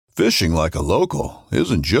Fishing like a local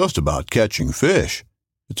isn't just about catching fish.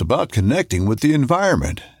 It's about connecting with the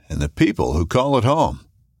environment and the people who call it home.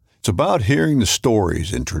 It's about hearing the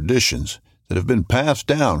stories and traditions that have been passed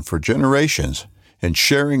down for generations and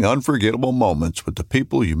sharing unforgettable moments with the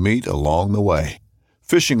people you meet along the way.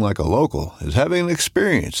 Fishing like a local is having an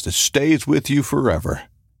experience that stays with you forever.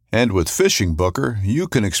 And with Fishing Booker, you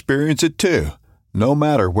can experience it too, no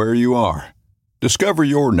matter where you are. Discover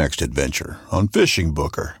your next adventure on Fishing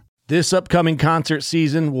Booker. This upcoming concert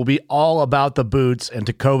season will be all about the boots, and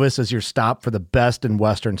Tecovas is your stop for the best in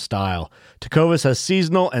Western style. Tecovas has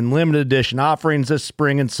seasonal and limited edition offerings this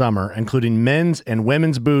spring and summer, including men's and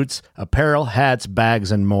women's boots, apparel, hats,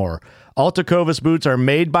 bags, and more. All Tecovas boots are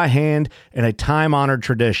made by hand in a time-honored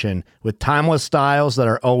tradition with timeless styles that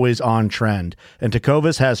are always on trend. And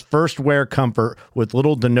Tecovas has first wear comfort with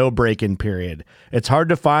little to no break-in period. It's hard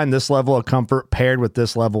to find this level of comfort paired with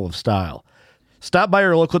this level of style. Stop by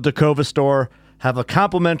your local Tecovas store, have a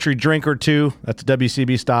complimentary drink or two, that's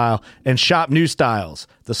WCB style, and shop new styles.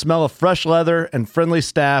 The smell of fresh leather and friendly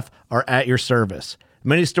staff are at your service.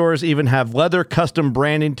 Many stores even have leather custom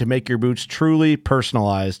branding to make your boots truly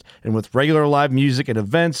personalized. And with regular live music and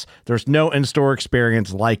events, there's no in-store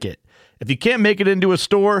experience like it. If you can't make it into a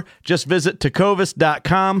store, just visit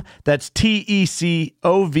tecovas.com. That's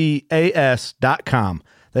TECOVAS.com.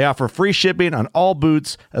 They offer free shipping on all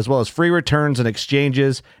boots, as well as free returns and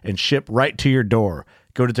exchanges, and ship right to your door.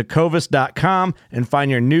 Go to tecovas.com and find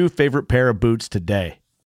your new favorite pair of boots today.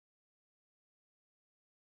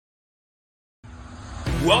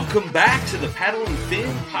 Welcome back to the Paddle and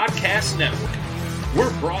Fin Podcast Network.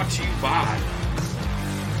 We're brought to you by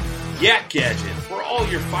Yak Gadget. For all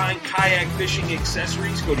your fine kayak fishing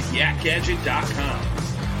accessories, go to yakgadget.com.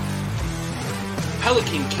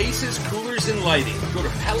 Pelican cases, coolers, and lighting. Go to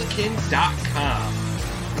pelican.com.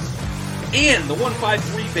 And the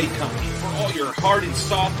 153 Bait Company. For all your hard and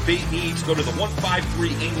soft bait needs, go to the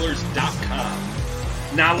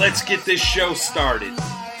 153anglers.com. Now let's get this show started.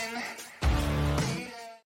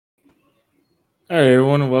 All right,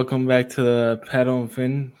 everyone, and welcome back to the Paddle and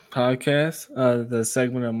Fin Podcast, the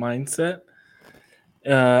segment of Mindset.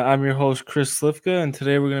 I'm your host, Chris Slifka, and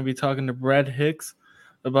today we're going to be talking to Brad Hicks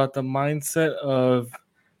about the mindset of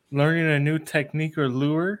learning a new technique or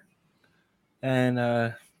lure.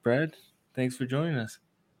 And Brad, thanks for joining us.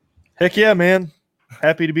 Heck yeah, man.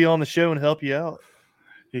 Happy to be on the show and help you out.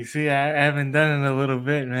 You see, I haven't done it in a little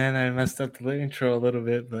bit, man. I messed up the intro a little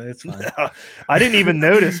bit, but it's fine. I didn't even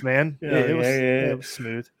notice, man. It was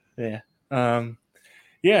smooth. Yeah.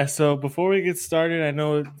 So before we get started, I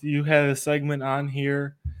know you had a segment on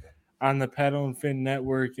here on the Paddle and Fin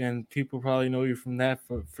Network, and people probably know you from that.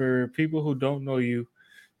 But for people who don't know you,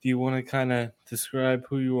 do you want to kind of describe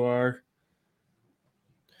who you are?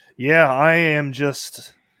 Yeah, I am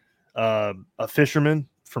just a fisherman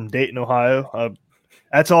from Dayton, Ohio.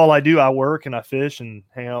 That's all I do. I work and I fish and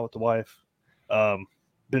hang out with the wife.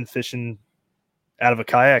 Been fishing out of a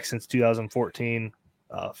kayak since 2014.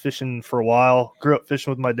 Fishing for a while. Grew up fishing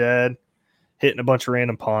with my dad, hitting a bunch of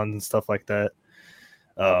random ponds and stuff like that.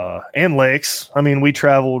 And lakes. I mean, we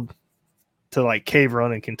traveled to like Cave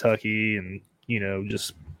Run in Kentucky and,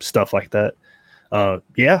 just stuff like that.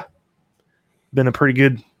 Yeah. Been a pretty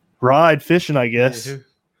good ride fishing, I guess.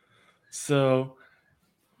 So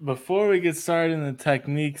before we get started in the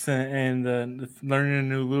techniques and learning a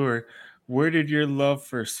new lure, where did your love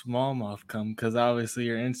for smallmouth come? Because obviously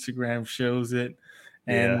your Instagram shows it,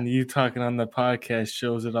 and you talking on the podcast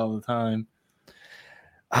shows it all the time.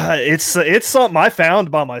 It's something I found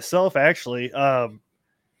by myself, actually.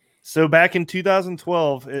 So back in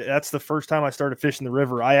 2012, that's the first time I started fishing the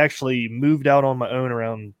river. I actually moved out on my own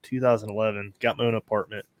around 2011, got my own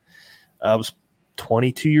apartment. I was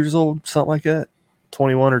 22 years old, something like that.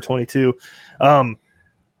 21 or 22. I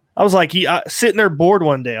was like, sitting there bored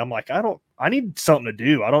one day. I'm like, I need something to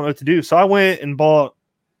do. I don't know what to do. So I went and bought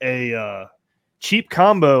a cheap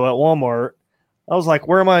combo at Walmart. I was like,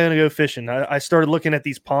 where am I going to go fishing? I started looking at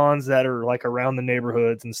these ponds that are like around the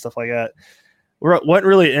neighborhoods and stuff like that. Wasn't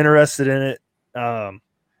really interested in it. And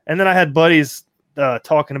then I had buddies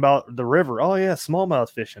talking about the river. Oh yeah, smallmouth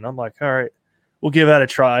fishing. I'm like, all right, we'll give that a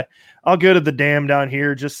try. I'll go to the dam down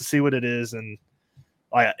here just to see what it is. And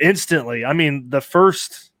instantly, the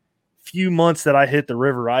first few months that I hit the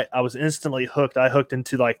river, I was instantly hooked. I hooked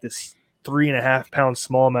into like this 3.5 pound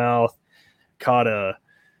smallmouth, caught a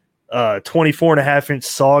 24.5-inch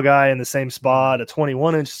saw guy in the same spot, a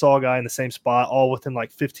 21-inch saw guy in the same spot, all within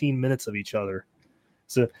like 15 minutes of each other.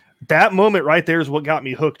 So that moment right there is what got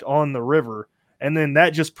me hooked on the river. And then that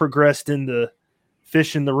just progressed into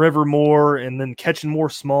fishing the river more and then catching more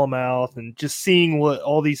smallmouth and just seeing what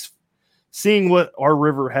our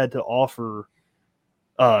river had to offer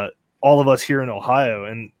all of us here in Ohio.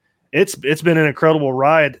 And it's been an incredible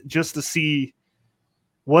ride just to see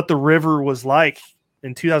what the river was like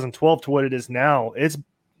in 2012 to what it is now. It's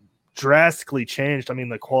drastically changed. I mean,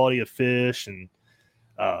 the quality of fish and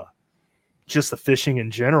just the fishing in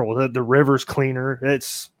general. The river's cleaner.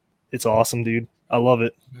 It's awesome, dude. I love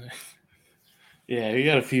it. Yeah, we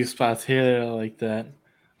got a few spots here that are like that.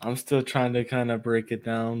 I'm still trying to kind of break it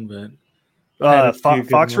down, but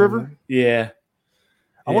Fox River? Yeah.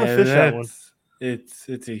 I want to fish that one.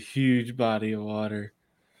 It's a huge body of water.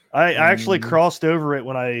 I actually crossed over it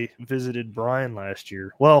when I visited Brian last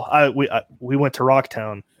year. Well, we went to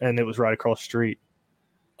Rocktown, and it was right across the street.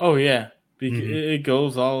 Oh, yeah. It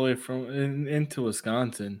goes all the way from into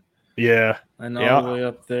Wisconsin. Yeah. And all the way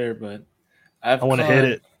up there, but I want to hit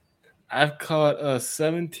it. I've caught a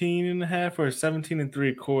 17.5 or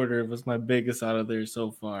 17.75 was my biggest out of there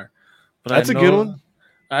so far. But that's a good one.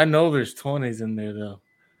 I know there's 20s in there though.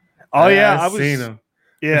 Oh yeah, I've seen them.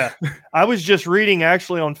 Yeah, I was just reading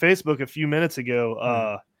actually on Facebook a few minutes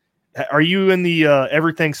ago. Are you in the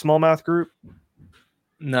Everything Smallmouth group?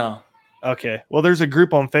 No. Okay. Well, there's a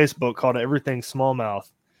group on Facebook called Everything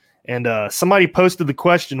Smallmouth, and somebody posted the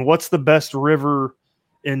question, "What's the best river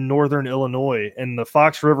in northern Illinois?" And the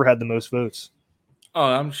Fox River had the most votes. Oh,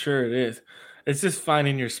 I'm sure it is. It's just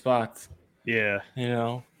finding your spots. Yeah. You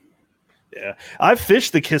know? Yeah. I've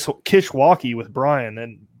fished the Kishwaukee with Brian,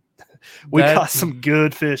 and we caught some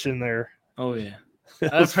good fish in there. Oh, yeah.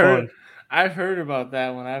 I've heard about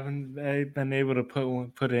that one. I haven't been able to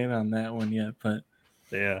put in on that one yet, but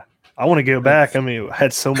yeah. I want to go back. I mean, I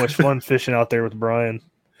had so much fun fishing out there with Brian.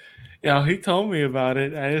 Yeah, he told me about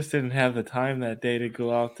it. I just didn't have the time that day to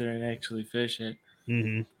go out there and actually fish it.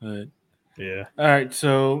 Mm-hmm. But yeah. All right,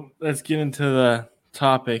 so let's get into the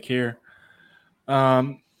topic here.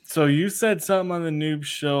 So you said something on the Noob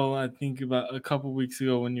Show, I think about a couple weeks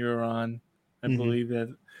ago when you were on. I believe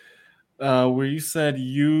that where you said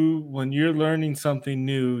when you're learning something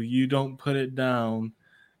new, you don't put it down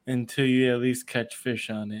until you at least catch fish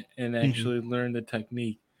on it and actually learn the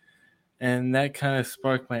technique. And that kind of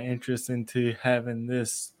sparked my interest into having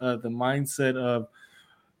this, the mindset of,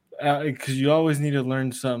 because you always need to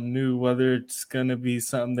learn something new, whether it's going to be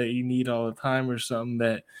something that you need all the time or something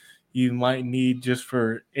that you might need just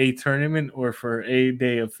for a tournament or for a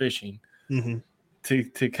day of fishing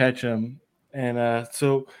to catch them. And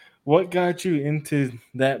so what got you into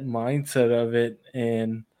that mindset of it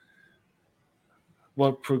and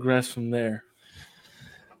what progressed from there?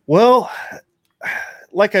 Well,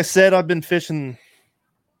 like I said, I've been fishing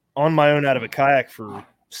on my own out of a kayak for, I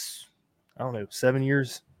don't know, 7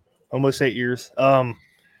 years, almost 8 years.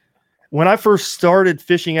 When I first started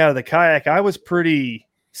fishing out of the kayak, I was pretty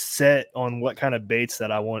set on what kind of baits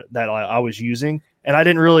that I was using. And I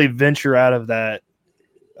didn't really venture out of that,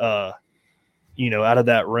 out of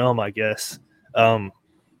that realm, I guess. I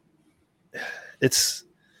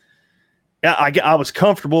was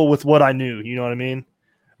comfortable with what I knew, you know what I mean?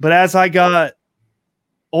 But as I got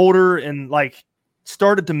older and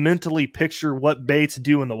started to mentally picture what baits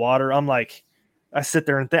do in the water, I'm like, I sit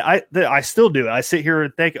there and think, I still do it. I sit here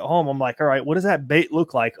and think at home. I'm like, all right, what does that bait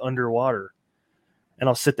look like underwater? And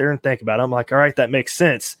I'll sit there and think about it. I'm like, all right, that makes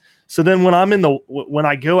sense. So then when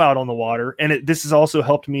I go out on the water, and this has also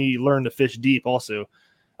helped me learn to fish deep also,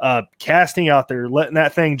 casting out there, letting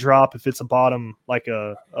that thing drop. If it's a bottom, like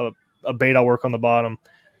a bait, I'll work on the bottom,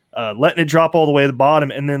 letting it drop all the way to the bottom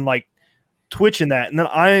and then twitching that. And then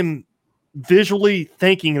I'm visually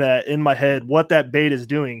thinking that in my head, what that bait is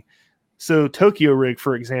doing. So Tokyo rig,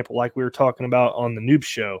 for example, like we were talking about on the Noob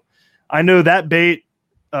Show, I know that bait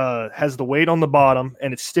has the weight on the bottom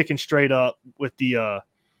and it's sticking straight up with the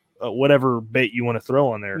whatever bait you want to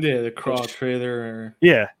throw on there. Yeah, the crawl trailer.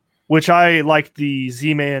 Yeah, which I like the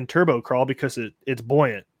Z-Man Turbo Crawl because it's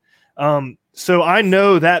buoyant. So I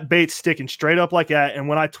know that bait's sticking straight up like that, and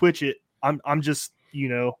when I twitch it, I'm just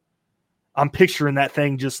I'm picturing that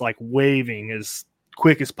thing just waving as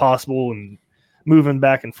quick as possible and moving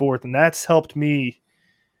back and forth, and that's helped me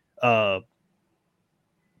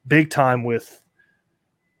big time with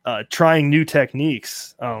trying new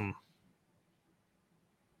techniques.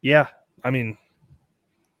 Yeah, I mean,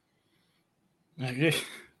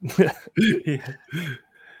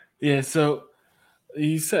 yeah. So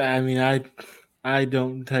you said, I mean, I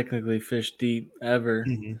don't technically fish deep ever.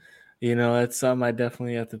 That's something I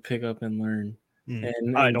definitely have to pick up and learn.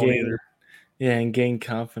 And I don't either. Yeah, and gain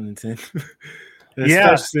confidence in.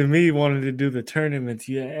 Especially me wanting to do the tournaments.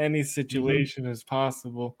 Yeah, any situation is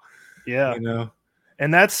possible. Yeah.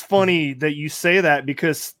 And that's funny that you say that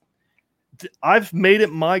because I've made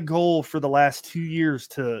it my goal for the last 2 years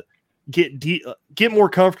to get more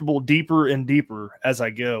comfortable deeper and deeper as I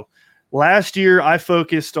go. Last year, I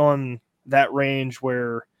focused on that range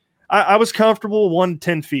where I was comfortable 1 to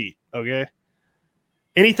 10 feet. Okay.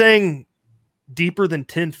 Anything deeper than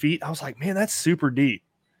 10 feet, I was like, man, that's super deep.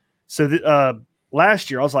 So last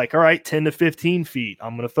year, I was like, all right, 10 to 15 feet.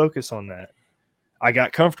 I'm going to focus on that. I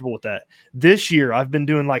got comfortable with that. This year, I've been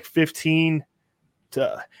doing like 15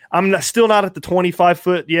 to, still not at the 25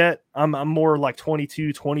 foot yet. I'm more like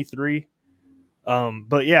 22, 23.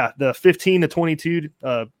 But yeah, the 15 to 22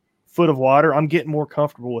 foot of water, I'm getting more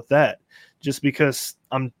comfortable with that just because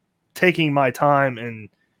I'm taking my time and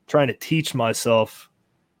trying to teach myself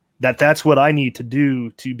that that's what I need to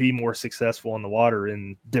do to be more successful in the water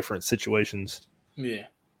in different situations. Yeah.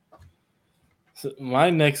 So my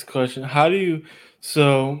next question,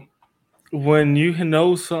 so when you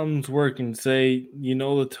know something's working, say,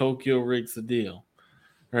 the Tokyo rig's the deal,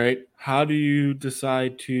 right? How do you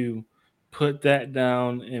decide to put that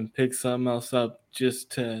down and pick something else up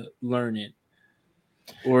just to learn it?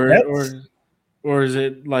 Or is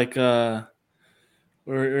it like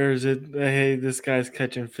or is it, hey, this guy's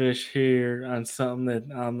catching fish here on something that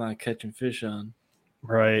I'm not catching fish on?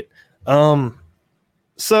 Right.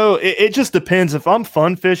 So it just depends. If I'm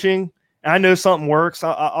fun fishing and I know something works,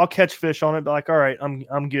 I'll catch fish on it. Be like, all right,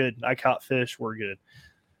 I'm good. I caught fish. We're good.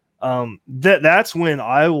 That's when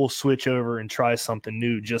I will switch over and try something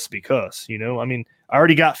new just because, I mean, I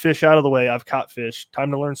already got fish out of the way. I've caught fish.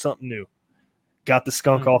 Time to learn something new. Got the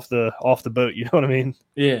skunk off the boat. You know what I mean?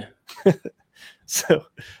 Yeah. So,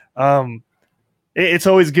 it's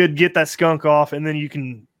always good to get that skunk off, and then you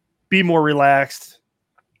can be more relaxed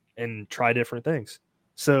and try different things.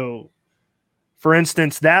 So, for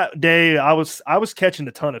instance, that day I was catching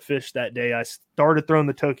a ton of fish that day. I started throwing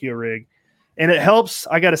the Tokyo rig, and it helps.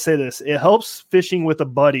 I got to say this: it helps fishing with a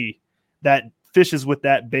buddy that fishes with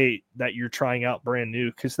that bait that you're trying out brand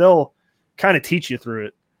new, because they'll kind of teach you through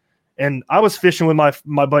it. And I was fishing with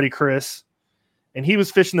my buddy Chris, and he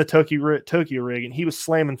was fishing the Tokyo rig, and he was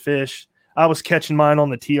slamming fish. I was catching mine on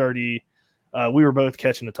the TRD. We were both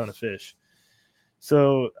catching a ton of fish.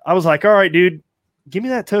 So I was like, all right, dude, give me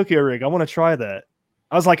that Tokyo rig. I want to try that.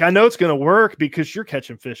 I was like, I know it's going to work because you're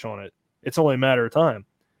catching fish on it. It's only a matter of time.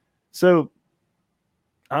 So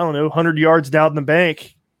I don't know, 100 yards down the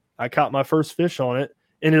bank, I caught my first fish on it.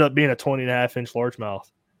 Ended up being a 20.5-inch largemouth.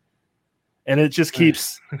 And it just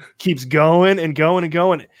keeps going and going and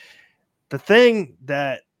going. The thing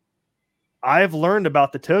that I've learned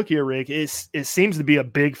about the Tokyo rig is it seems to be a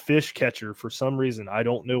big fish catcher for some reason. I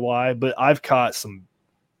don't know why, but I've caught some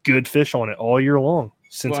good fish on it all year long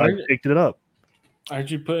since I picked it up. Aren't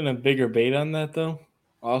you putting a bigger bait on that though?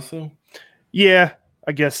 Also? Yeah,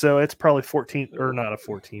 I guess so. It's probably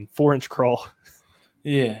 4-inch crawl.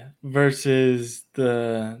 Yeah, versus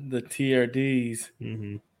the TRDs.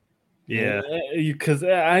 Mm-hmm. Yeah, because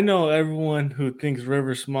I know everyone who thinks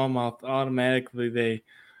river smallmouth automatically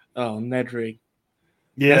Ned rig.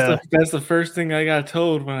 Yeah, that's the first thing I got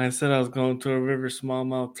told when I said I was going to a river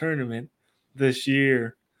smallmouth tournament this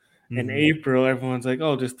year. In April, everyone's like,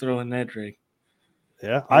 "Oh, just throw a Ned rig."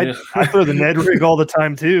 Yeah, I throw the Ned rig all the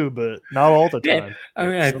time too, but not all the time. Yeah, I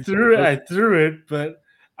mean, I threw it, but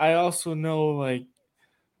I also know like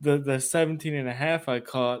the 17.5 I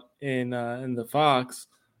caught in the Fox.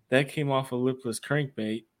 That came off a lipless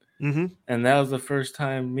crankbait, and that was the first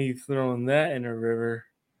time me throwing that in a river,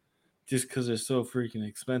 just because they're so freaking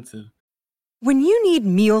expensive. When you need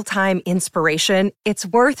mealtime inspiration, it's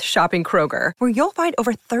worth shopping Kroger, where you'll find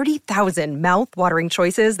over 30,000 mouth-watering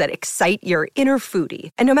choices that excite your inner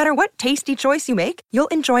foodie. And no matter what tasty choice you make, you'll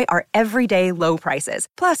enjoy our everyday low prices,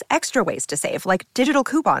 plus extra ways to save, like digital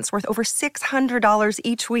coupons worth over $600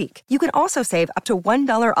 each week. You can also save up to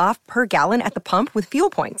 $1 off per gallon at the pump with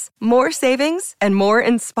fuel points. More savings and more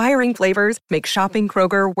inspiring flavors make shopping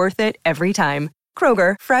Kroger worth it every time.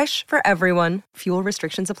 Kroger, fresh for everyone. Fuel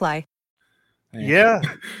restrictions apply. Yeah,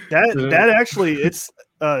 that actually, it's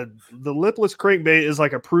the lipless crankbait is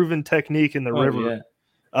like a proven technique in the river.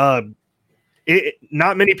 Yeah.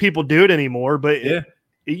 Not many people do it anymore, but it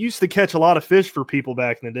used to catch a lot of fish for people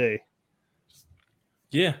back in the day.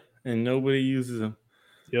 Yeah, and nobody uses them.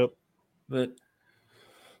 Yep. But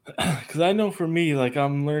because I know for me, like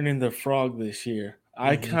I'm learning the frog this year.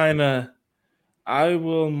 I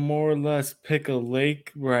will more or less pick a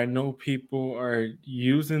lake where I know people are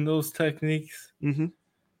using those techniques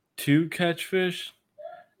to catch fish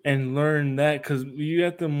and learn that, because you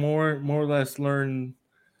have to more or less learn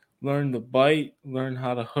the bite, learn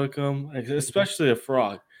how to hook them, especially a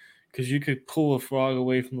frog, because you could pull a frog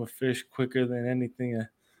away from a fish quicker than anything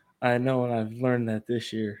I know, and I've learned that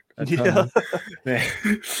this year a ton. Man,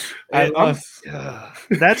 I lost.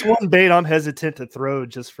 That's one bait I'm hesitant to throw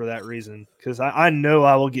just for that reason, because I know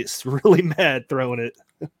I will get really mad throwing it.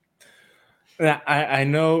 I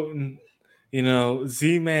know,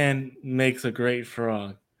 Z-Man makes a great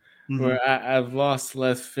frog. Mm-hmm. Where I've lost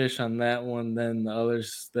less fish on that one than the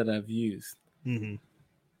others that I've used. Mm-hmm.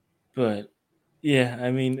 But yeah,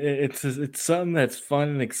 I mean, it's something that's fun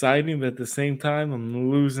and exciting, but at the same time, I'm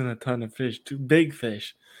losing a ton of fish, too big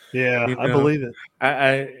fish. Yeah, I believe it.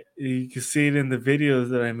 You can see it in the videos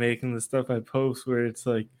that I make and the stuff I post, where it's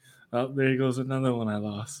like, oh, there goes another one I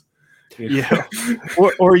lost. Yeah,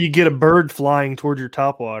 or you get a bird flying toward your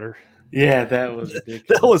topwater. Yeah, that was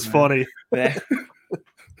ridiculous. That was funny.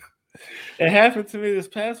 It happened to me this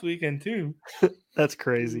past weekend too. That's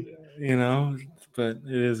crazy. But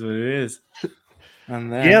it is what it is.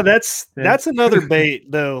 Yeah, that's another bait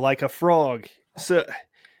though, like a frog. So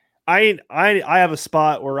I have a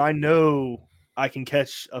spot where I know I can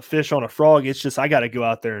catch a fish on a frog. It's just I got to go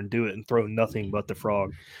out there and do it and throw nothing but the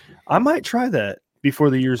frog. I might try that before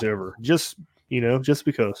the year's over. Just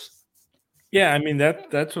because. Yeah, I mean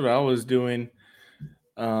that's what I was doing.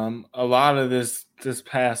 A lot of this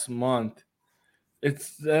past month.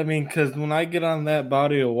 Because when I get on that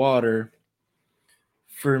body of water,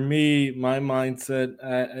 for me, my mindset,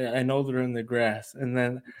 I know they're in the grass. And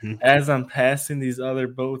then as I'm passing these other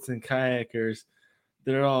boats and kayakers,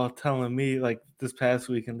 they're all telling me, like this past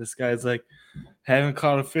weekend, this guy's like, haven't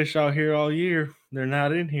caught a fish out here all year. They're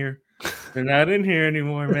not in here. They're not in here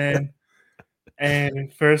anymore, man.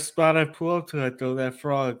 And first spot I pull up to, I throw that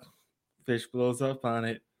frog. Fish blows up on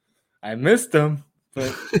it. I missed them,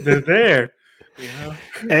 but they're there.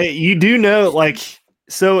 Hey, you do know, like,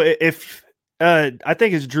 so if I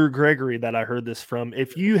think it's Drew Gregory that I heard this from.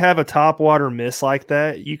 If you have a topwater miss like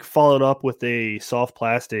that, you can follow it up with a soft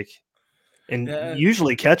plastic and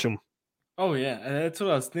usually catch them. Oh yeah, that's what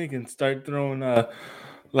I was thinking. Start throwing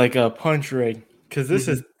like a punch rig, because this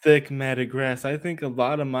is thick matted grass. I think a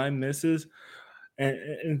lot of my misses, and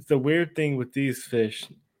it's the weird thing with these fish.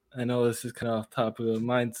 I know this is kind of off topic of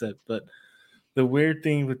mindset, but the weird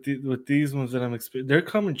thing with these ones that I'm experiencing, they're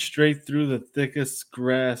coming straight through the thickest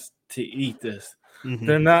grass to eat this.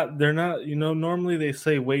 They're not. Normally they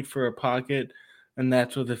say wait for a pocket, and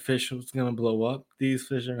that's where the fish was going to blow up. These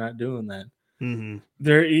fish are not doing that.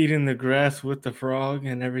 They're eating the grass with the frog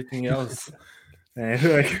and everything else. And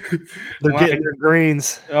they're getting their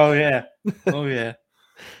greens. Oh yeah.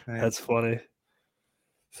 That's funny.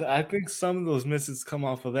 So I think some of those misses come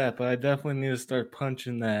off of that, but I definitely need to start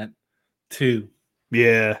punching that too.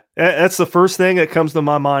 Yeah, that's the first thing that comes to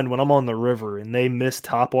my mind when I'm on the river and they miss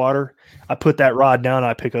topwater. I put that rod down and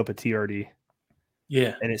I pick up a TRD.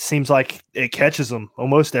 Yeah. And it seems like it catches them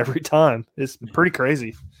almost every time. It's pretty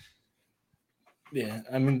crazy. Yeah,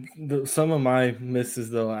 I mean, some of my misses,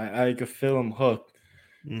 though, I could feel them hooked.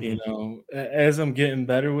 As I'm getting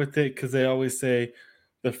better with it, because they always say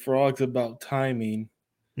the frog's about timing,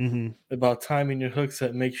 about timing your hook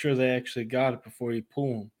set, make sure they actually got it before you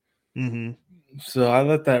pull them. So I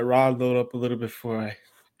let that rod load up a little bit before I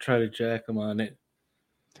try to jack them on it.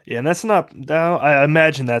 Yeah, and that's not. I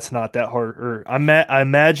imagine that's not that hard. Or I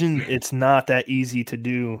imagine it's not that easy to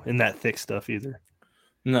do in that thick stuff either.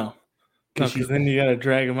 No, because then you got to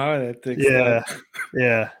drag them out of that thick stuff.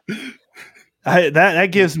 Yeah.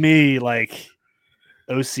 That gives me like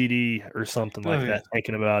OCD or something like that.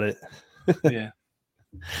 Thinking about it. Yeah,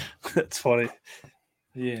 that's funny.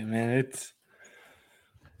 Yeah, man,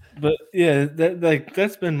 But yeah,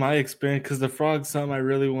 that's been my experience, because the frog's something I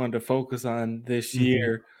really wanted to focus on this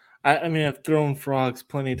year. I mean, I've thrown frogs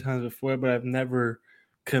plenty of times before, but I've never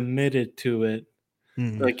committed to it.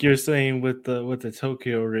 Like you're saying with the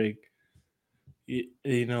Tokyo rig,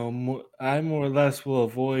 I more or less will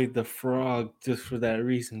avoid the frog just for that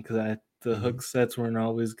reason, because the hook sets weren't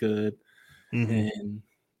always good, and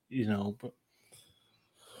But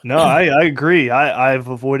no, I agree. I've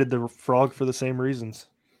avoided the frog for the same reasons.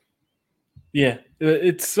 Yeah,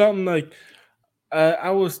 it's something like I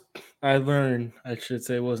learned, I should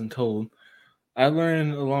say, wasn't told. I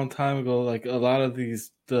learned a long time ago, like a lot of the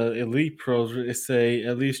elite pros, they say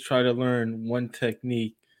at least try to learn one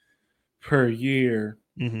technique per year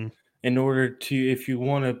in order to, if you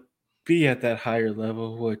want to be at that higher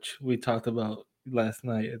level, which we talked about last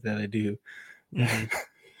night that I do.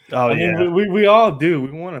 Oh, I mean, we all do.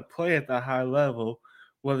 We want to play at that high level,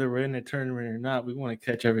 whether we're in a tournament or not. We want to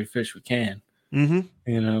catch every fish we can.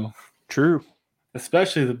 True.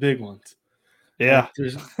 Especially the big ones. Yeah.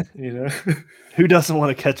 Like, Who doesn't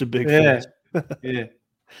want to catch a big fish? Yeah.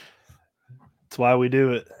 That's why we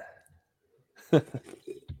do it.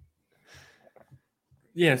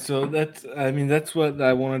 Yeah, so that's what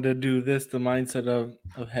I wanted to do. The mindset of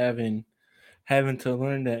having to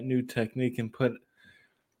learn that new technique and put.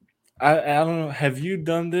 I don't know. Have you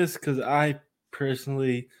done this? Because I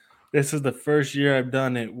personally, this is the first year I've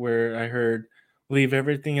done it where I heard leave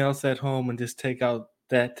everything else at home and just take out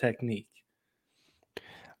that technique.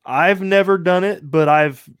 I've never done it, but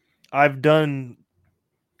I've done.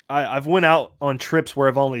 I've went out on trips where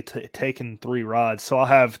I've only taken 3 rods, so I'll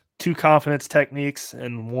have 2 confidence techniques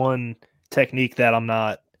and 1 technique that I'm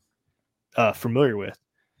not familiar with.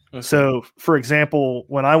 Okay. So, for example,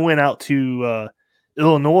 when I went out to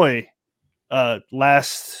Illinois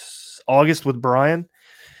last August with Brian,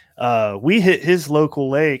 we hit his local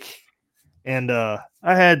lake, and I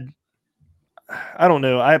don't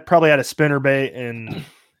know, I probably had a spinnerbait and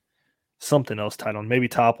something else tied on, maybe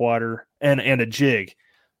topwater and a jig.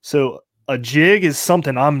 So a jig is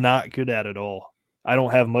something I'm not good at all. I don't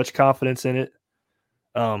have much confidence in it.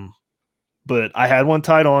 But I had one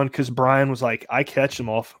tied on because Brian was like, I catch them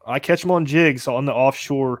on jigs on the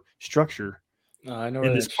offshore structure. I know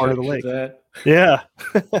in this part of the lake. That. Yeah.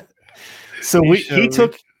 So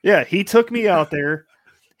he took me out there.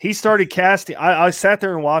 He started casting. I sat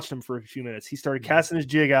there and watched him for a few minutes. He started casting his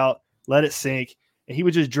jig out, let it sink, and he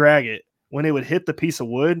would just drag it. When it would hit the piece of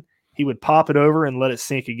wood, he would pop it over and let it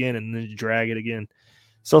sink again and then drag it again.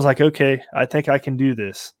 So I was like, okay, I think I can do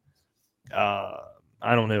this. I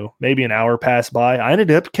don't know, maybe an hour passed by. I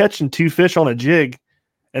ended up catching 2 fish on a jig,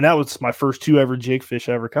 and that was my first 2 ever jig fish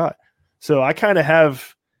I ever caught. So I kind of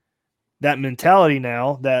have that mentality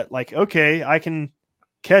now that, like, okay, I can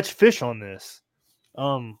catch fish on this.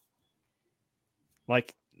 Like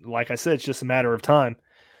I said, it's just a matter of time.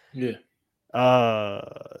 Yeah.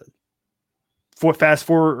 For fast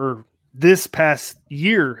forward, or this past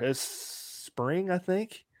year, as spring, I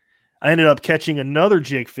think, I ended up catching another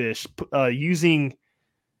jig fish using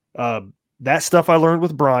that stuff I learned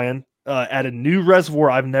with Brian at a new reservoir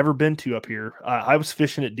I've never been to up here. I was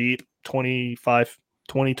fishing it deep, 25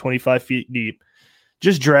 feet deep,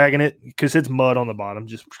 just dragging it because it's mud on the bottom,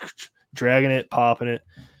 just dragging it, popping it.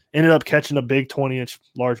 Ended up catching a big 20-inch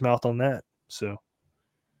largemouth on that. So,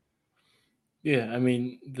 yeah, I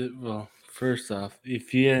mean, first off,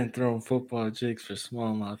 if you hadn't thrown football jigs for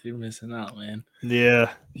smallmouth, you're missing out, man.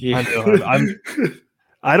 Yeah. I know.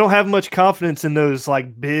 I don't have much confidence in those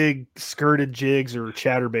like big skirted jigs or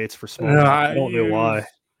chatterbaits for smallmouth. I don't know why.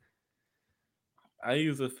 I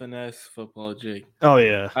use a finesse football jig. Oh,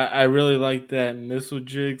 yeah. I really like that missile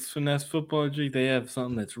jigs finesse football jig. They have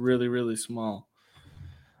something that's really, really small.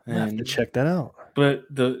 I have to check that out. But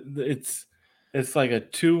it's like a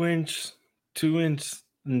 2-inch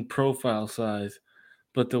in profile size,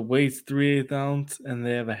 but the weight's 3/8 ounce, and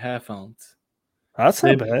they have a 1/2 ounce. That's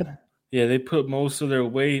not bad. Yeah, they put most of their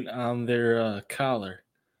weight on their collar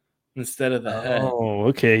instead of the head. Oh,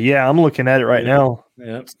 okay. Yeah, I'm looking at it right now.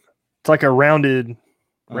 Yep. It's like a rounded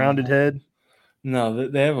head. No,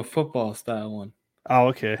 they have a football style one. Oh,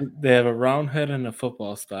 okay. They have a round head and a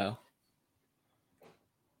football style.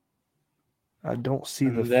 I don't see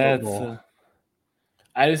the football.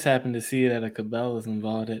 I just happened to see it at a Cabela's and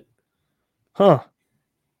bought it. Huh.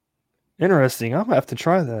 Interesting. I'm going to have to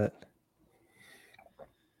try that.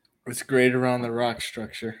 It's great around the rock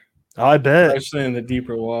structure. I bet. Especially in the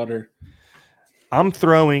deeper water. I'm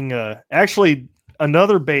throwing actually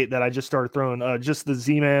another bait that I just started throwing, just the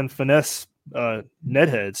Z-Man finesse net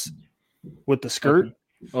heads with the skirt.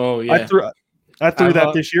 Oh, yeah. I threw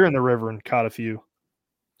that this year in the river and caught a few.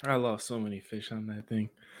 I lost so many fish on that thing.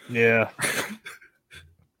 Yeah.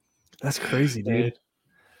 That's crazy, dude.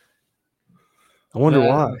 I wonder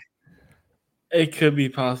why. It could be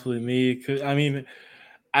possibly me.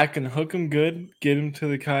 I can hook them good, get them to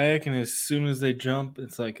the kayak, and as soon as they jump,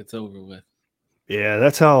 it's like it's over with. Yeah,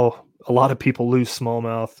 that's how a lot of people lose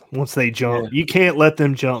smallmouth once they jump. Yeah. You can't let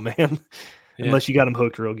them jump, man, unless you got them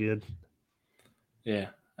hooked real good. Yeah,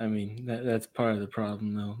 I mean, that's part of the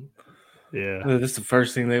problem, though. Yeah. That's the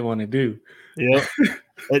first thing they want to do. Yeah.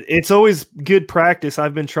 It's always good practice.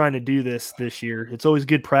 I've been trying to do this year. It's always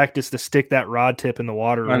good practice to stick that rod tip in the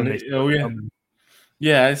water.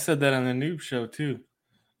 Yeah, I said that on the noob show, too.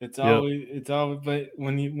 It's always, but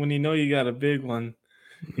when you know you got a big one,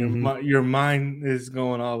 your mind is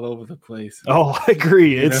going all over the place. Oh, I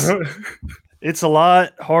agree. It's a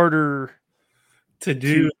lot harder to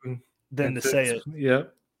do than to say it.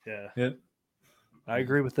 Yep. Yeah. Yep. I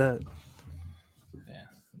agree with that. Yeah.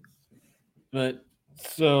 But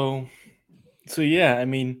so yeah, I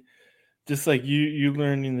mean, just like you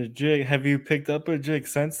learning the jig, have you picked up a jig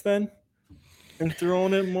since then and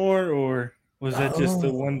thrown it more, or? Was that just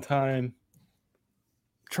the one time?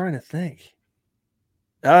 Trying to think.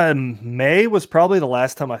 May was probably the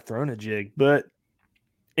last time I've thrown a jig, but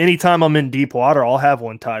anytime I'm in deep water, I'll have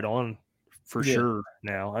one tied on for sure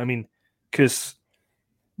now. I mean, because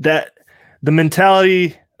the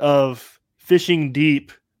mentality of fishing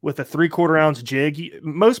deep with a 3/4 ounce jig,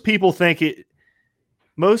 most people think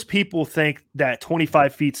that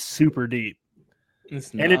 25 feet's super deep.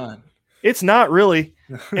 It's And not. it's not really.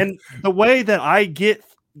 And the way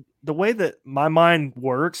that my mind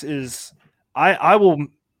works is I will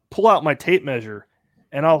pull out my tape measure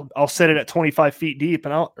and I'll set it at 25 feet deep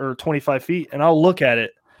or 25 feet and I'll look at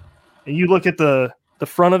it. And you look at the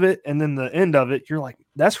front of it and then the end of it, you're like,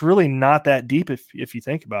 that's really not that deep if you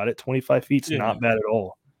think about it. 25 feet's not bad at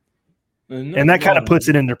all. And that kind of puts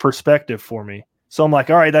it into perspective for me. So I'm like,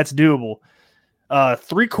 all right, that's doable.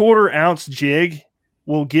 3/4 ounce jig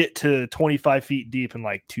will get to 25 feet deep in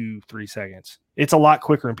like 2-3 seconds. It's a lot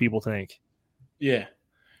quicker than people think. Yeah.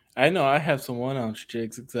 I know I have some 1 ounce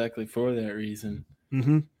jigs exactly for that reason.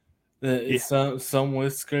 Mm-hmm. Some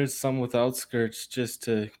with skirts, some without skirts, just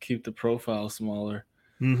to keep the profile smaller.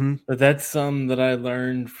 Mm-hmm. But that's something that I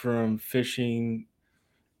learned from fishing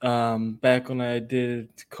back when I did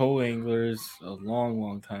co-anglers a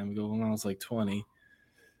long time ago when I was like 20.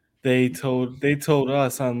 They told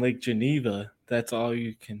us on Lake Geneva that's all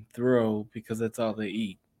you can throw because that's all they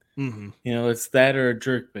eat. Mm-hmm. You know, it's that or a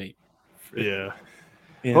jerkbait. Yeah.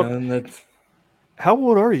 You Well, know, and that's how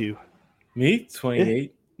old are you? me,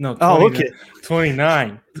 28. No, 29. Oh, okay.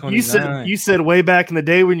 29. You said way back in the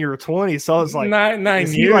day when you were 20, so I was like, nine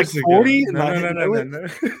is years he like ago. 40? No.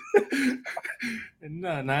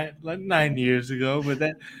 No, like 9 years ago. But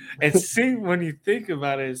that it seemed, when you think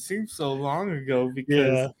about it, it seems so long ago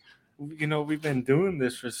because you know we've been doing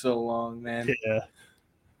this for so long, man. Yeah,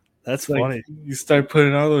 that's it's funny. Like you start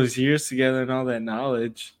putting all those years together and all that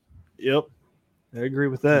knowledge. Yep, I agree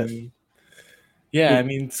with that. Yeah, I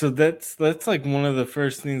mean, so that's like one of the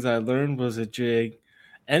first things I learned was a jig,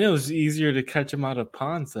 and it was easier to catch them out of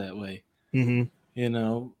ponds that way. Mm-hmm. You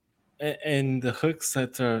know, and the hook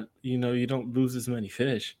sets are, you know, you don't lose as many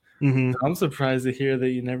fish. Mm-hmm. I'm surprised to hear that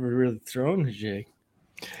you never really thrown a jig.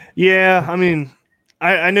 Yeah, I mean,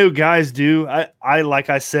 I know guys do. I like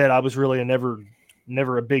I said, I was really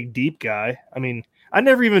never a big deep guy. I mean, I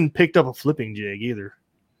never even picked up a flipping jig either.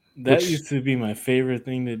 That used to be my favorite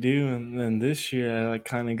thing to do, and then this year I like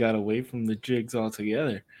kind of got away from the jigs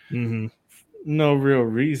altogether. Mm-hmm. No real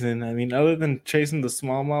reason. I mean, other than chasing the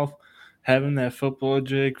smallmouth, having that football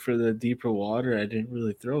jig for the deeper water, I didn't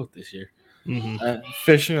really throw it this year. Mm-hmm.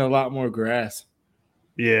 Fishing a lot more grass.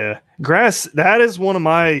 Yeah, grass. That is one of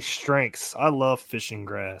my strengths. I love fishing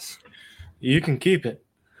grass. You can keep it.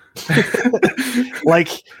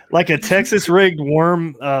 like a Texas rigged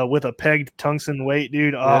worm with a pegged tungsten weight,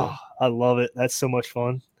 dude. Oh, I love it. That's so much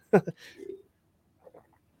fun.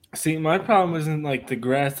 See, my problem isn't like the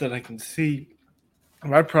grass that I can see.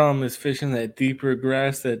 My problem is fishing that deeper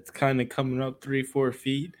grass that's kind of coming up 3-4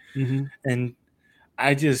 feet. Mm-hmm. And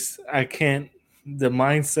I can't, the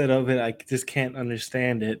mindset of it, I just can't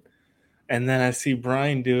understand it. And then I see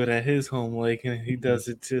Brian do it at his home lake, and he does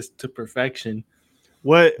it just to perfection.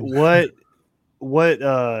 What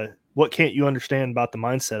can't you understand about the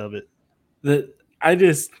mindset of it?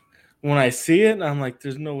 When I see it, I'm like,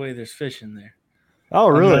 there's no way there's fish in there. Oh,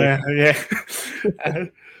 really? Yeah.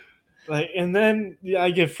 And then I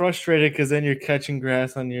get frustrated because then you're catching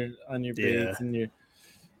grass on your baits and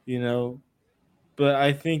you know. But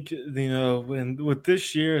I think, you know, with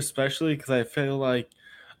this year especially, because I feel like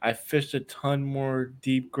I fished a ton more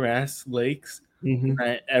deep grass lakes than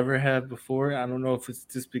I ever have before. I don't know if it's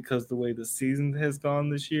just because the way the season has gone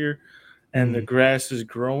this year and the grass is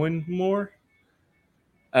growing more.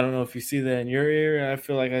 I don't know if you see that in your area. I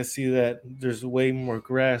feel like I see that there's way more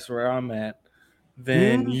grass where I'm at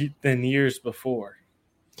than years before.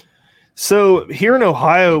 So here in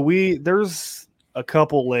Ohio, there's a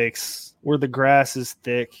couple lakes where the grass is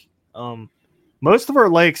thick. Most of our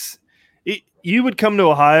lakes, you would come to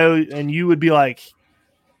Ohio and you would be like,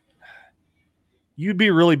 you'd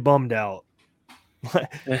be really bummed out.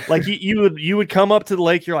 Like you would come up to the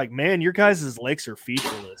lake, you're like, man, your guys' lakes are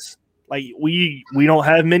featureless. Like we don't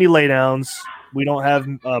have many laydowns, we don't have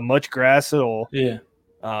much grass at all. Yeah,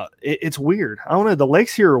 it's weird. I don't know. The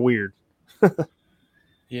lakes here are weird.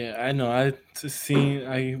 Yeah, I know. I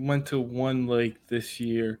went to one lake this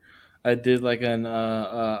year. I did like an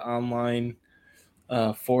online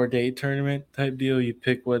 4-day tournament type deal. You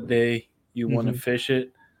pick what day you want to fish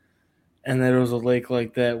it, and there was a lake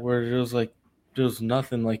like that where there was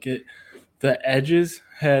nothing like it. The edges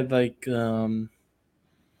had like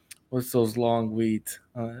what's those long weeds?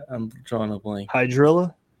 I'm drawing a blank.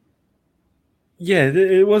 Hydrilla? Yeah,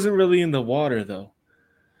 it wasn't really in the water though.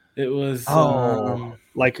 It was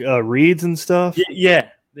like reeds and stuff? yeah,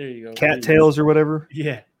 there you go. Cattails or whatever?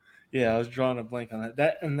 Yeah. I was drawing a blank on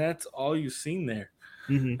that. And that's all you've seen there.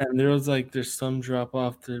 Mm-hmm. And there's some drop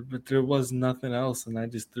off there, but there was nothing else. And I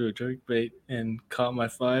just threw a jerkbait and caught my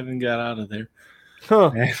 5 and got out of there.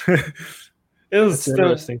 Huh. It was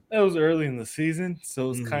interesting. It was early in the season, so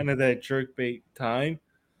it was kind of that jerkbait time.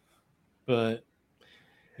 But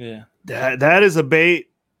yeah, that is a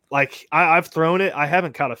bait. Like I've thrown it. I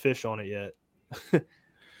haven't caught a fish on it yet.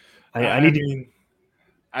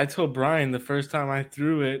 I told Brian the first time I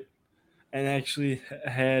threw it and actually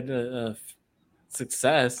had a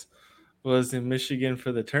success was in Michigan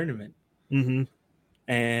for the tournament. Mm-hmm.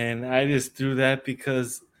 And I just threw that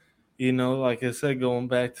because, like I said, going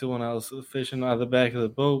back to when I was fishing out of the back of the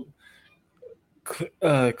boat,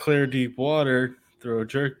 clear deep water, throw a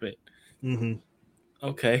jerkbait. Mm-hmm.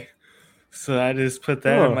 Okay. So I just put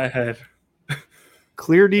that in my head.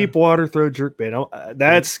 Clear deep water, throw jerkbait.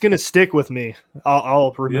 That's going to stick with me.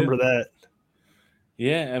 I'll remember that.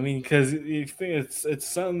 Yeah, I mean, because it's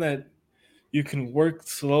something that you can work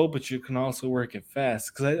slow, but you can also work it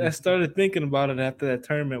fast. Because I started thinking about it after that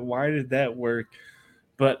tournament. Why did that work?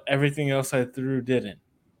 But everything else I threw didn't.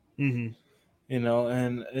 Mm-hmm.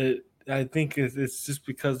 And I think it's just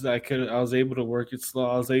because I was able to work it slow.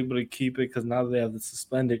 I was able to keep it because now they have the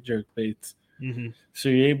suspended jerkbaits. Mm-hmm. So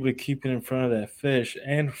you're able to keep it in front of that fish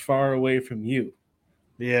and far away from you.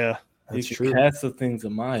 Yeah, that's true. You can cast the things a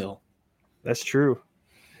mile. That's true.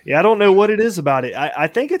 Yeah, I don't know what it is about it. I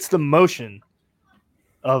think it's the motion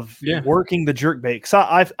of working the jerkbait.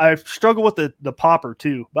 Because I've struggled with the popper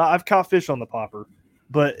too, but I've caught fish on the popper.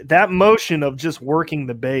 But that motion of just working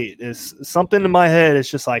the bait is something in my head. It's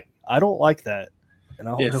just like, I don't like that. And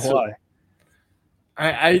I don't know why.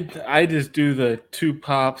 I just do the 2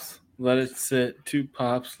 pops, let it sit, 2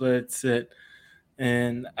 pops, let it sit.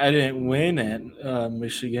 And I didn't win at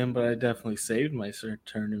Michigan, but I definitely saved my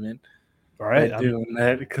tournament. All right. By doing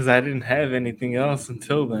that because I didn't have anything else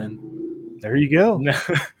until then. There you go.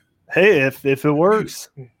 Hey, if it works.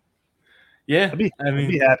 Yeah. I'd be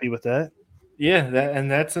happy with that. Yeah,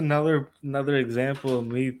 that's another example of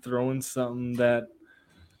me throwing something that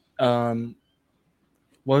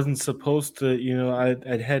wasn't supposed to,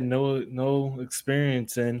 I had no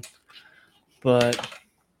experience in, but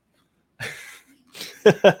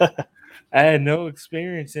I had no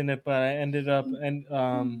experience in it, but I ended up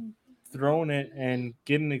throwing it and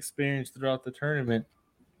getting experience throughout the tournament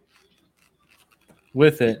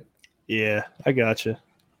with it. Yeah, I gotcha.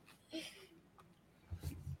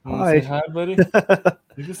 Hi. Say hi, buddy.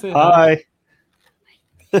 You can say hi.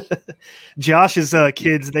 Josh's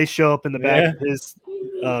kids, they show up in the back of his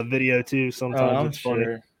video too sometimes.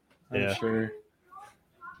 I'm sure.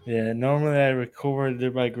 Yeah, normally I record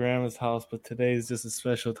there by Grandma's house, but today is just a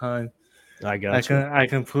special time. I got you. I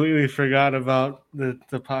completely forgot about the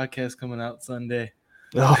podcast coming out Sunday.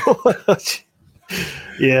 Oh,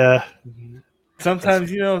 yeah.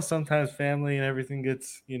 Sometimes, sometimes family and everything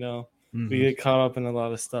gets, we get caught up in a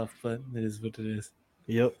lot of stuff, but it is what it is.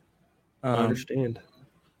 Yep. I understand.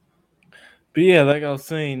 But yeah, like I was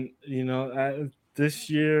saying, this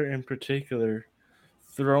year in particular,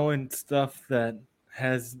 throwing stuff that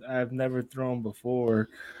I've never thrown before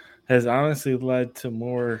has honestly led to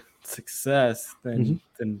more success than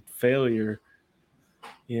failure,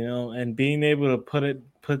 and being able to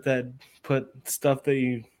put stuff that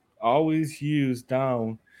you always use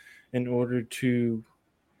down in order to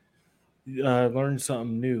learn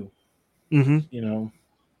something new.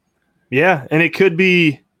 Yeah, and it could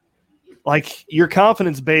be like your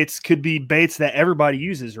confidence baits could be baits that everybody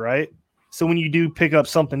uses, right? So when you do pick up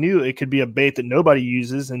something new, it could be a bait that nobody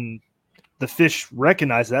uses, and the fish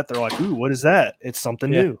recognize that. They're like, ooh, what is that? It's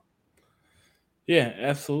something new. Yeah,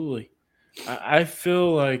 absolutely. I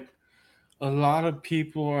feel like a lot of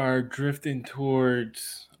people are drifting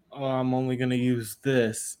towards, I'm only going to use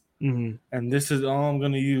this, and this is all I'm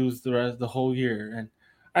going to use the whole year. And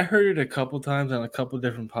I heard it a couple times on a couple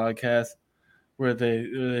different podcasts where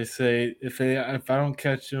they say if I don't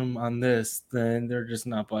catch them on this, then they're just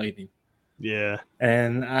not biting. Yeah.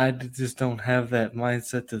 And I just don't have that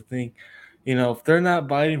mindset to think, if they're not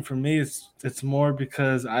biting for me, it's more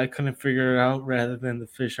because I couldn't figure it out rather than the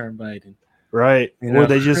fish aren't biting. Right. Or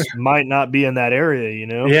they just might not be in that area,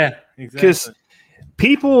 Yeah, exactly. Because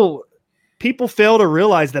people fail to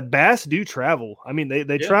realize that bass do travel. I mean,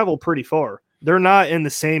 they travel pretty far. They're not in the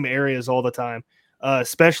same areas all the time,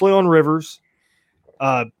 especially on rivers.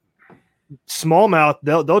 Smallmouth,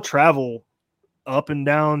 they'll travel up and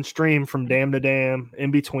down stream from dam to dam,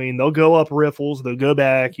 in between. They'll go up riffles, they'll go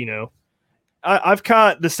back. I've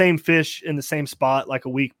caught the same fish in the same spot like a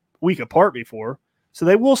week apart before, so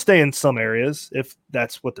they will stay in some areas if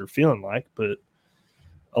that's what they're feeling like. But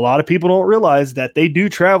a lot of people don't realize that they do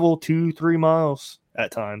travel 2-3 miles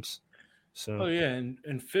at times. So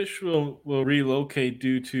and fish will relocate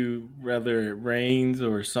due to whether it rains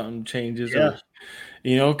or something changes, or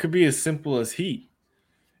it could be as simple as heat.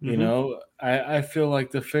 I feel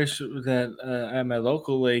like the fish that at my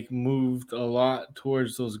local lake moved a lot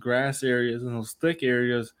towards those grass areas and those thick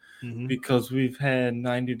areas because we've had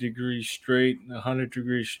 90 degrees straight, 100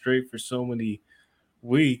 degrees straight for so many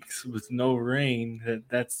weeks with no rain.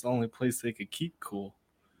 That's the only place they could keep cool.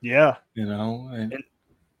 Yeah. And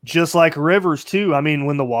just like rivers too. I mean,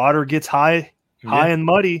 when the water gets high and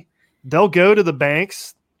muddy, they'll go to the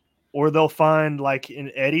banks, or they'll find like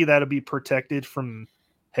an eddy that'll be protected from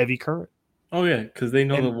heavy current. Oh yeah, because they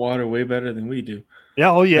know the water way better than we do. Yeah,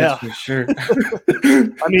 oh yeah, that's for sure.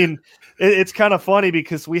 I mean, it's kind of funny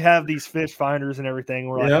because we have these fish finders and everything.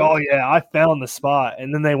 We're like, oh yeah, I found the spot,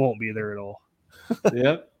 and then they won't be there at all.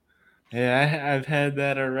 Yep. Yeah, I've had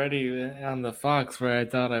that already on the Fox where I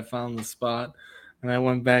thought I found the spot, and I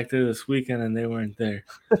went back there this weekend and they weren't there.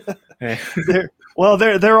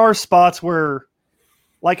 There are spots where,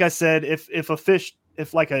 like I said, if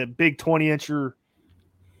like a big 20-incher,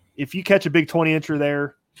 if you catch a big 20-incher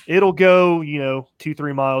there, it'll go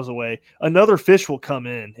 2-3 miles away. Another fish will come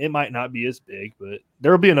in. It might not be as big, but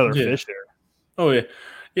there'll be another fish there. Oh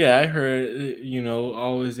yeah. I heard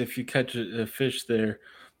always if you catch a fish there,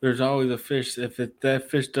 there's always a fish. If that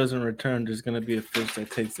fish doesn't return, there's going to be a fish that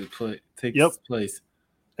takes its place.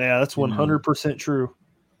 Yeah, that's 100% true.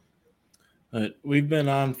 But we've been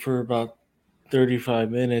on for about 35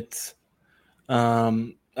 minutes.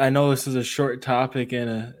 I know this is a short topic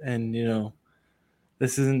and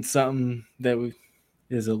this isn't something that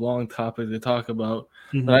is a long topic to talk about.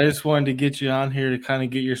 But I just wanted to get you on here to kind of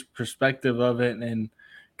get your perspective of it and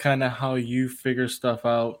kind of how you figure stuff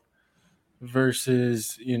out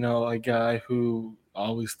versus, a guy who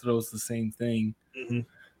always throws the same thing,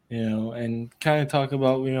 and kind of talk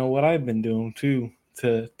about, what I've been doing too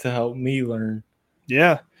to help me learn.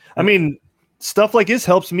 Yeah. I mean, stuff like this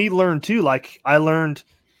helps me learn too. Like I learned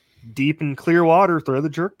deep and clear water, throw the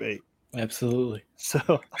jerkbait. Absolutely.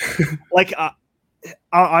 So like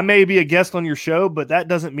I may be a guest on your show, but that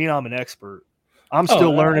doesn't mean I'm an expert. I'm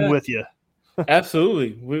still learning with you.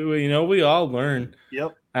 Absolutely. We all learn.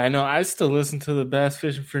 Yep. I know. I still listen to the Bass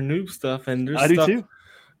Fishing for Noob stuff, and I do too.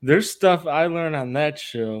 There's stuff I learned on that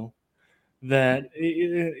show that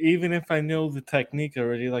even if I know the technique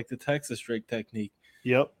already, like the Texas rig technique.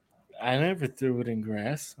 Yep. I never threw it in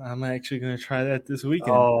grass. I'm actually going to try that this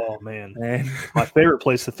weekend. Oh man, my favorite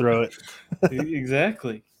place to throw it.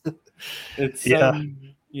 Exactly. It's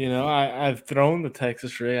I've thrown the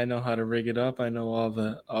Texas rig. I know how to rig it up. I know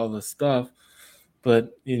all the stuff.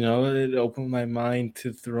 But, it opened my mind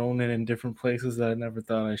to throwing it in different places that I never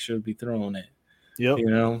thought I should be throwing it. Yep.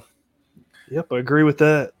 Yep, I agree with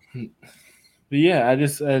that. But yeah,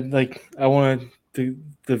 I wanted the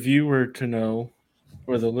viewer to know,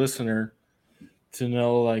 or the listener to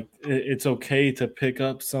know, like, it's okay to pick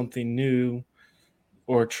up something new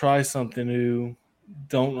or try something new.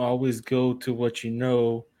 Don't always go to what you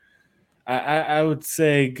know. I would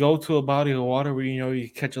say go to a body of water where you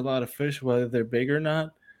catch a lot of fish, whether they're big or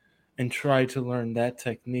not, and try to learn that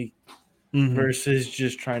technique versus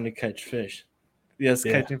just trying to catch fish. Yes,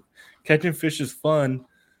 catching fish is fun,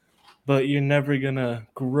 but you're never gonna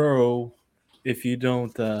grow if you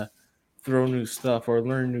don't throw new stuff or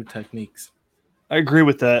learn new techniques. I agree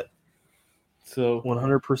with that. So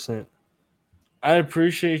 100%. I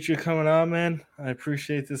appreciate you coming on, man. I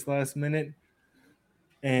appreciate this last minute.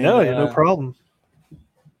 And, no problem.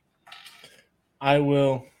 I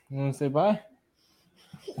will. You want to say bye?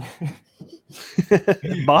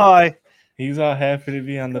 Bye. He's all happy to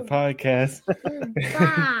be on the podcast.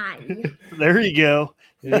 Bye. There you go.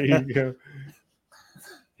 There you go.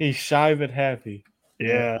 He's shy but happy.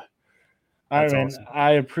 Yeah. All right, man. Awesome.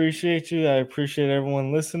 I appreciate you. I appreciate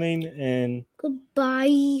everyone listening. And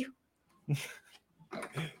goodbye.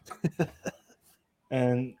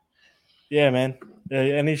 And yeah, man.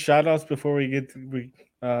 Any shout outs before we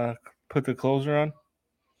put the closer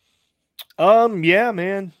on? Yeah,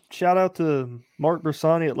 man. Shout out to Mark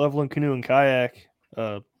Bersani at Level and Canoe and Kayak.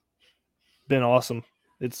 Been awesome.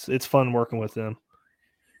 It's fun working with them.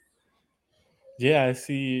 Yeah, I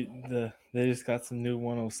see they just got some new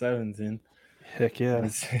 107s in. Heck yeah.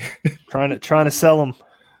 trying to sell them.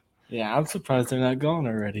 Yeah, I'm surprised they're not going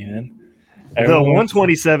already, man. The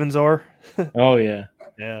 127s are. Oh yeah.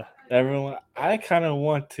 Yeah. Everyone, I kind of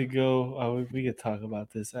want to go. We could talk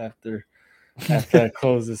about this after I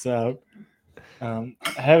close this out.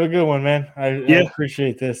 Have a good one, man. I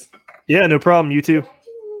appreciate this. Yeah, no problem. You too.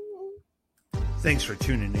 Thanks for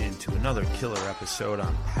tuning in to another killer episode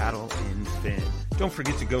on Paddle and Fin. Don't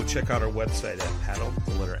forget to go check out our website at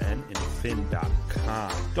paddle_and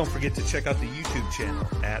fin.com. Don't forget to check out the YouTube channel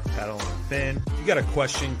at Paddle and Fin. If you got a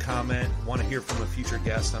question, comment, want to hear from a future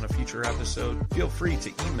guest on a future episode, feel free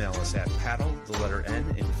to email us at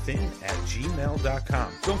paddle_and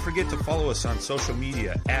fin@gmail.com. Don't forget to follow us on social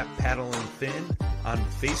media at Paddle and Fin on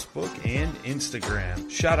Facebook and Instagram.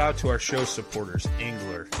 Shout out to our show supporters,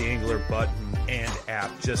 Angler. The Angler button and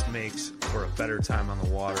app just makes for a better time on the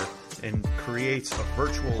water and creates a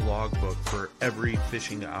virtual logbook for every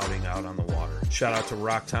fishing outing out on the water. Shout out to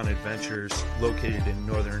Rocktown Adventures, located in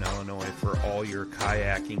northern Illinois, for all your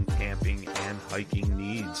kayaking, camping, and hiking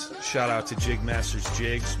needs. Shout out to Jigmasters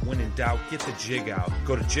Jigs. When in doubt, get the jig out.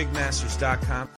 Go to jigmasters.com.